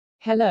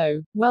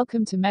Hello,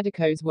 welcome to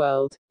Medico's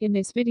World. In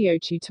this video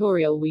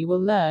tutorial we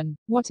will learn,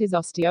 what is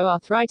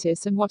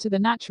osteoarthritis and what are the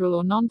natural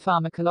or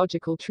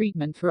non-pharmacological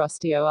treatment for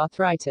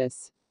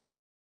osteoarthritis.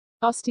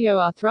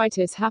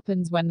 Osteoarthritis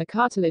happens when the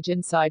cartilage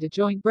inside a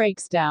joint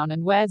breaks down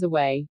and wears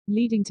away,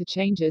 leading to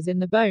changes in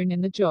the bone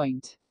in the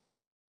joint.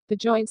 The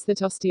joints that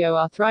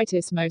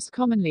osteoarthritis most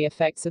commonly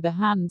affects are the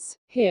hands,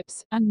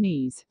 hips, and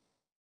knees.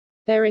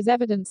 There is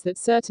evidence that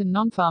certain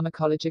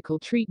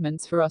non-pharmacological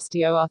treatments for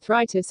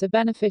osteoarthritis are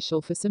beneficial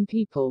for some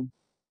people.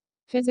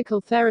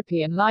 Physical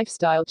therapy and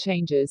lifestyle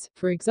changes,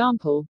 for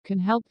example, can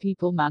help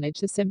people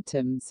manage the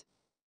symptoms.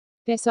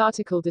 This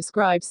article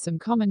describes some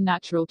common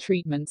natural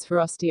treatments for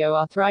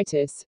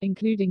osteoarthritis,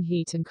 including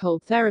heat and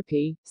cold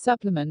therapy,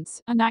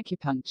 supplements, and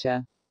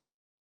acupuncture.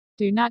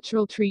 Do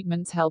natural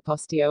treatments help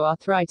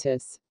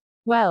osteoarthritis?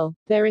 Well,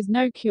 there is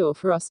no cure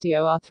for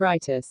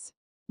osteoarthritis.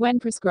 When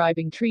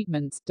prescribing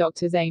treatments,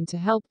 doctors aim to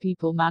help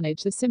people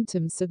manage the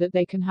symptoms so that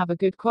they can have a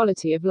good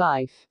quality of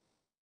life.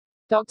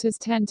 Doctors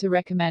tend to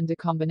recommend a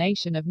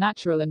combination of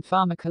natural and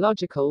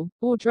pharmacological,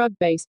 or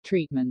drug-based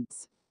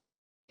treatments.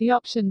 The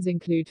options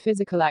include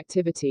physical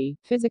activity,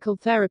 physical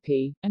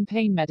therapy, and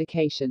pain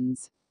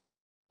medications.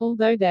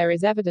 Although there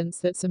is evidence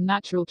that some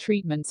natural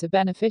treatments are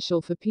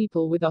beneficial for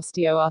people with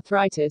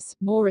osteoarthritis,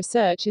 more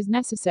research is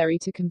necessary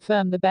to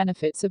confirm the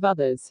benefits of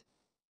others.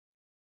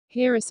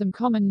 Here are some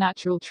common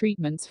natural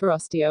treatments for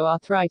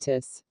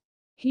osteoarthritis.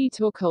 Heat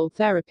or cold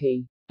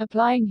therapy.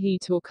 Applying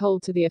heat or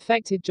cold to the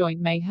affected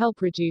joint may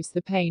help reduce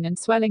the pain and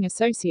swelling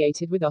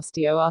associated with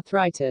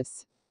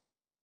osteoarthritis.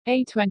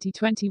 A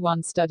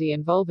 2021 study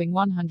involving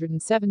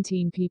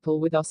 117 people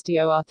with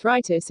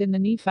osteoarthritis in the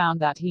knee found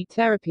that heat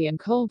therapy and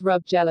cold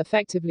rub gel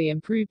effectively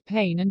improved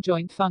pain and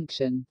joint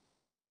function.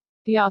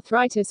 The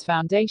Arthritis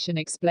Foundation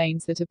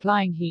explains that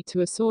applying heat to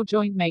a sore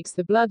joint makes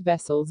the blood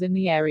vessels in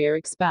the area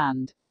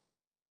expand.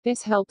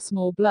 This helps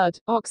more blood,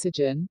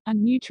 oxygen,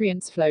 and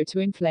nutrients flow to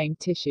inflamed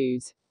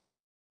tissues.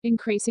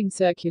 Increasing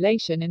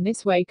circulation in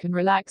this way can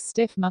relax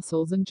stiff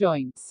muscles and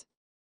joints.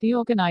 The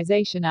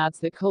organization adds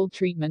that cold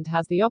treatment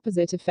has the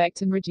opposite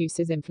effect and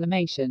reduces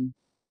inflammation.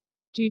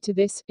 Due to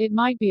this, it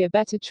might be a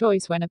better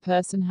choice when a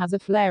person has a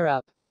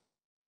flare-up.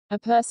 A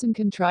person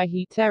can try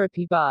heat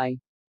therapy by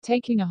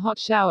taking a hot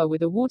shower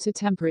with a water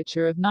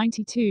temperature of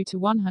 92 to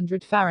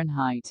 100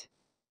 Fahrenheit.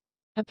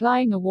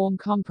 Applying a warm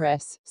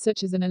compress,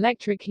 such as an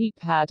electric heat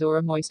pad or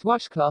a moist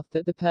washcloth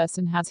that the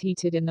person has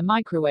heated in the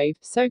microwave,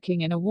 soaking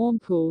in a warm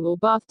pool or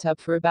bathtub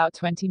for about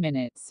 20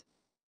 minutes.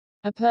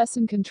 A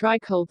person can try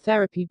cold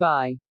therapy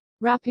by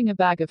wrapping a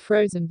bag of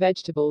frozen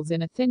vegetables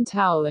in a thin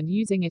towel and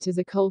using it as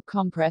a cold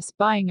compress,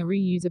 buying a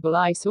reusable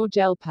ice or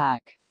gel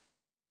pack.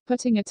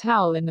 Putting a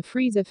towel in the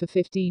freezer for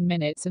 15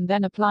 minutes and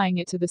then applying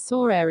it to the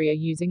sore area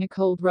using a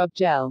cold rub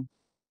gel.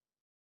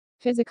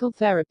 Physical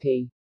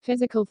therapy.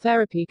 Physical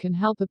therapy can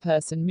help a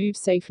person move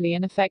safely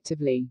and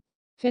effectively.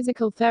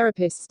 Physical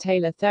therapists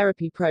tailor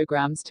therapy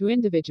programs to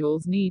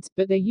individuals' needs,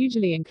 but they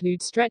usually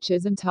include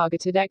stretches and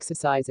targeted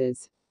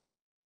exercises.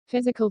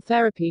 Physical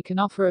therapy can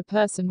offer a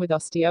person with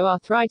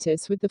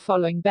osteoarthritis with the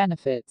following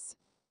benefits: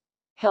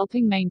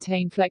 helping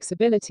maintain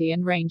flexibility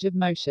and range of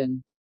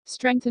motion,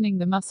 strengthening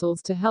the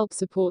muscles to help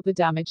support the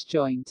damaged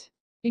joint,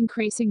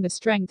 increasing the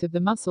strength of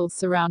the muscles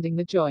surrounding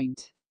the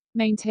joint,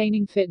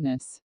 maintaining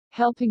fitness,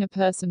 helping a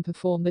person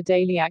perform the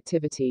daily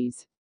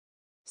activities.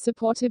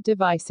 Supportive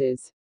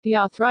devices. The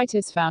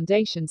Arthritis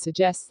Foundation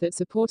suggests that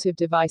supportive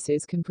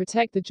devices can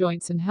protect the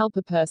joints and help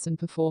a person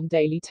perform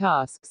daily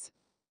tasks.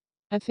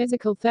 A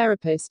physical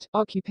therapist,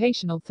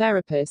 occupational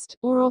therapist,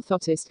 or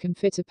orthotist can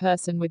fit a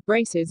person with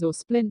braces or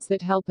splints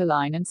that help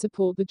align and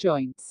support the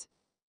joints.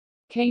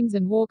 Canes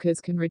and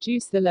walkers can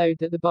reduce the load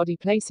that the body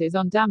places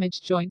on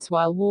damaged joints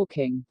while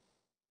walking.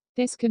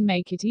 This can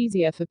make it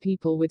easier for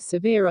people with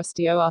severe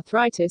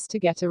osteoarthritis to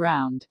get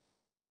around.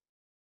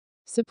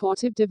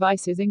 Supportive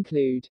devices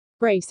include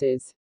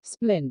braces,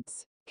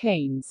 splints,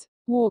 canes,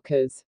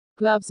 walkers,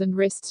 gloves and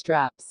wrist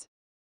straps.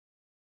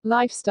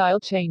 Lifestyle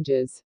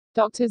changes.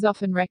 Doctors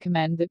often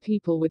recommend that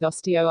people with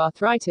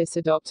osteoarthritis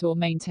adopt or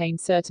maintain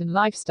certain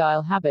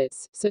lifestyle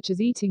habits, such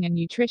as eating a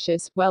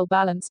nutritious,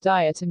 well-balanced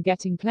diet and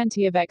getting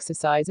plenty of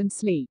exercise and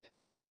sleep.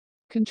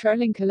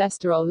 Controlling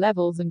cholesterol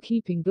levels and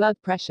keeping blood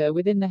pressure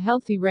within the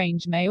healthy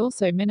range may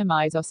also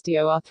minimize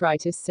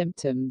osteoarthritis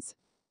symptoms.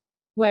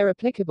 Where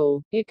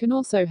applicable, it can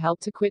also help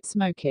to quit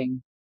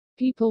smoking.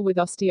 People with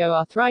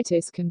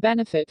osteoarthritis can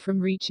benefit from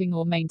reaching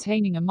or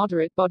maintaining a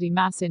moderate body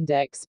mass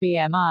index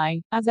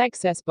 (BMI), as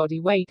excess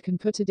body weight can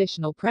put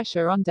additional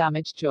pressure on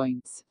damaged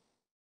joints.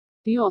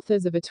 The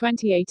authors of a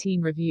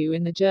 2018 review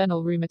in the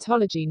journal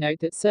Rheumatology note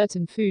that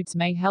certain foods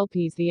may help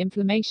ease the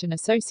inflammation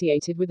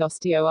associated with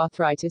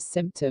osteoarthritis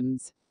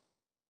symptoms.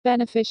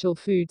 Beneficial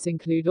foods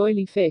include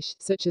oily fish,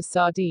 such as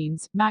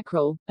sardines,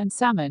 mackerel, and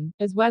salmon,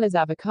 as well as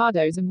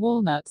avocados and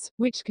walnuts,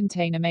 which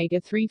contain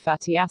omega-3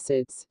 fatty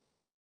acids.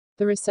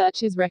 The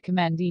researchers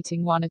recommend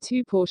eating 1 or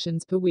 2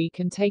 portions per week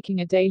and taking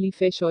a daily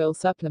fish oil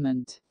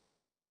supplement.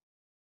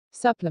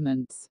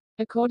 Supplements.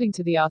 According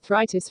to the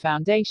Arthritis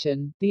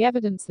Foundation, the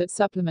evidence that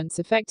supplements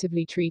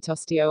effectively treat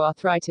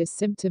osteoarthritis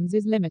symptoms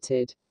is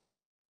limited.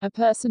 A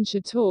person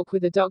should talk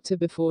with a doctor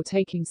before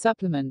taking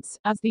supplements,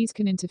 as these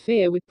can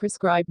interfere with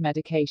prescribed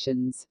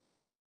medications.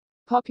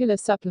 Popular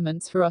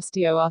supplements for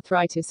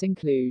osteoarthritis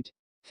include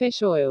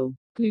fish oil,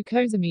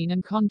 glucosamine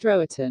and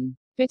chondroitin,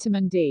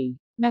 vitamin D,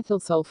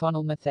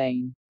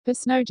 methylsulfonylmethane,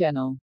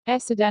 pisnogenol,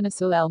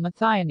 S-adenosyl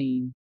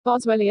L-methionine,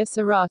 Boswellia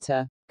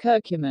serrata,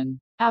 curcumin,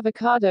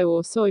 avocado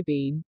or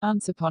soybean,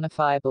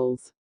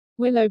 unsaponifiables,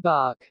 willow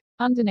bark,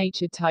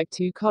 undernatured type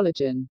 2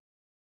 collagen.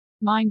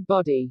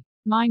 Mind-body.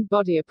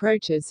 Mind-body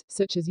approaches,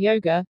 such as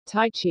yoga,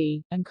 tai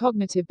chi, and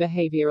cognitive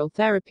behavioral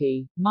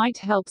therapy, might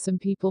help some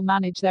people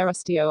manage their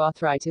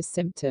osteoarthritis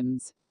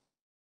symptoms.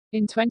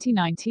 In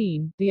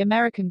 2019, the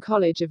American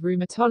College of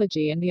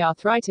Rheumatology and the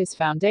Arthritis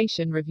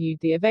Foundation reviewed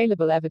the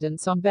available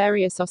evidence on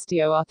various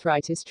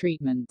osteoarthritis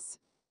treatments.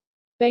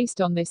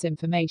 Based on this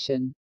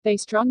information, they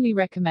strongly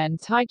recommend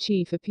Tai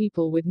Chi for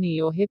people with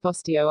knee or hip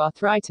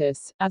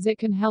osteoarthritis, as it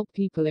can help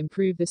people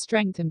improve the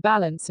strength and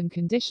balance, and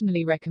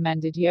conditionally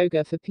recommended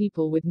yoga for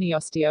people with knee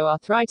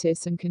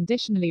osteoarthritis, and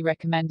conditionally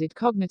recommended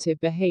cognitive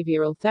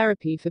behavioral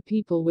therapy for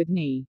people with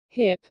knee,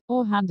 hip,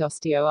 or hand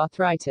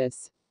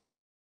osteoarthritis.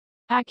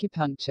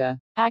 Acupuncture.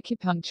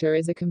 Acupuncture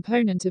is a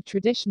component of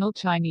traditional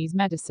Chinese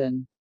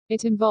medicine.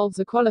 It involves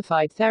a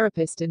qualified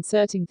therapist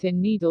inserting thin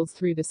needles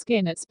through the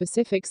skin at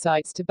specific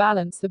sites to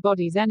balance the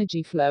body's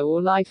energy flow or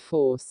life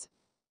force.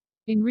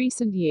 In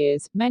recent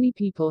years, many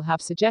people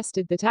have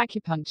suggested that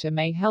acupuncture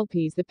may help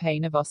ease the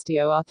pain of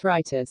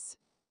osteoarthritis.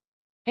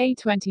 A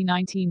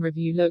 2019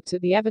 review looked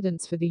at the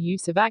evidence for the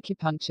use of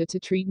acupuncture to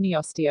treat knee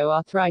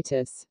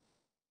osteoarthritis.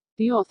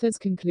 The authors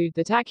conclude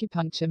that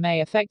acupuncture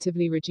may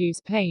effectively reduce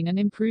pain and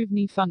improve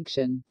knee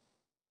function.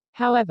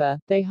 However,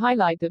 they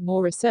highlight that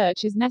more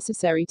research is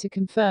necessary to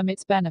confirm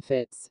its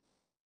benefits.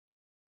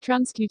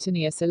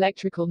 Transcutaneous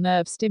electrical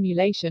nerve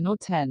stimulation, or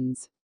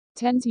TENS.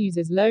 TENS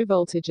uses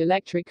low-voltage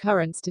electric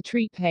currents to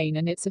treat pain,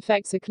 and its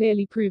effects are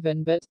clearly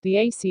proven, but the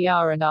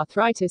ACR and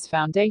Arthritis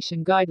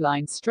Foundation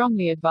guidelines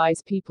strongly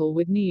advise people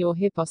with knee or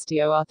hip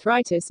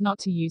osteoarthritis not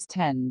to use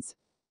TENS.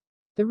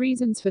 The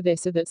reasons for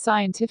this are that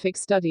scientific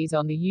studies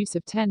on the use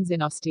of TENS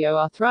in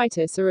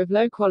osteoarthritis are of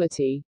low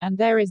quality, and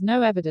there is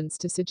no evidence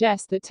to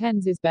suggest that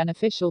TENS is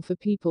beneficial for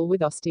people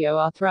with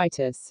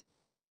osteoarthritis.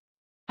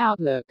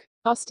 Outlook.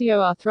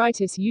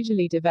 Osteoarthritis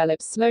usually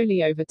develops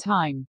slowly over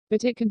time,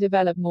 but it can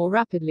develop more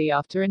rapidly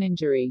after an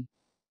injury.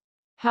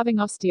 Having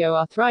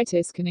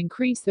osteoarthritis can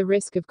increase the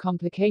risk of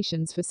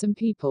complications for some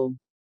people.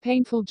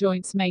 Painful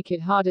joints make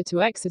it harder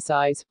to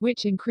exercise,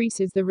 which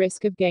increases the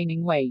risk of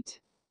gaining weight.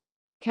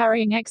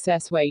 Carrying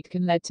excess weight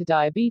can lead to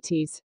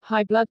diabetes,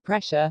 high blood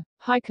pressure,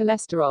 high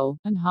cholesterol,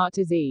 and heart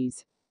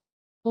disease.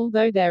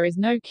 Although there is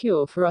no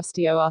cure for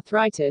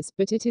osteoarthritis,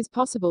 but it is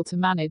possible to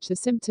manage the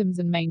symptoms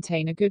and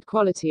maintain a good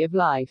quality of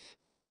life.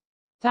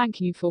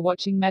 Thank you for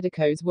watching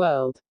Medico's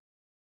World.